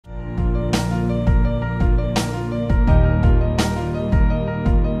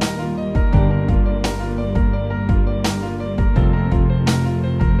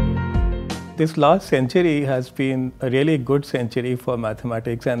This last century has been a really good century for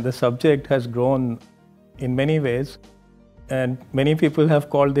mathematics, and the subject has grown in many ways. And many people have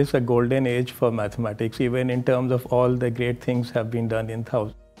called this a golden age for mathematics, even in terms of all the great things have been done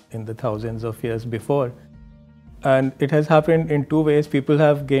in the thousands of years before. And it has happened in two ways. People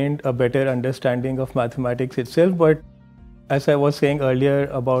have gained a better understanding of mathematics itself, but as I was saying earlier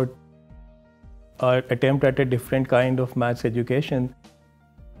about our attempt at a different kind of maths education,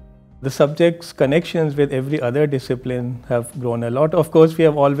 the subject's connections with every other discipline have grown a lot. Of course, we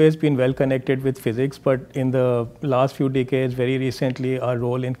have always been well connected with physics, but in the last few decades, very recently, our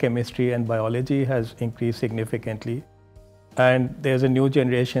role in chemistry and biology has increased significantly. And there's a new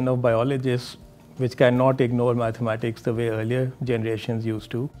generation of biologists which cannot ignore mathematics the way earlier generations used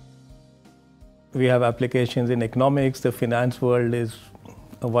to. We have applications in economics. The finance world is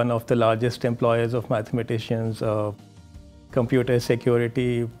one of the largest employers of mathematicians. Computer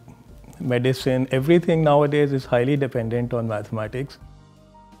security, medicine, everything nowadays is highly dependent on mathematics.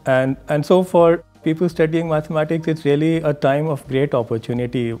 And so for people studying mathematics, it's really a time of great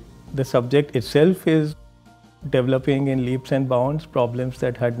opportunity. The subject itself is developing in leaps and bounds. Problems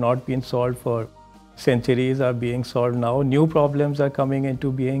that had not been solved for centuries are being solved now. New problems are coming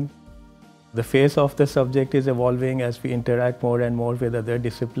into being. The face of the subject is evolving as we interact more and more with other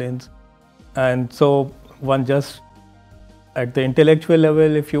disciplines. And so one just at the intellectual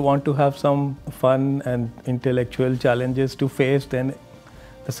level, if you want to have some fun and intellectual challenges to face, then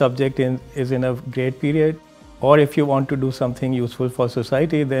the subject is in a great period. Or if you want to do something useful for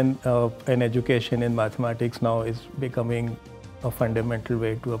society, then an education in mathematics now is becoming a fundamental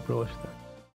way to approach that.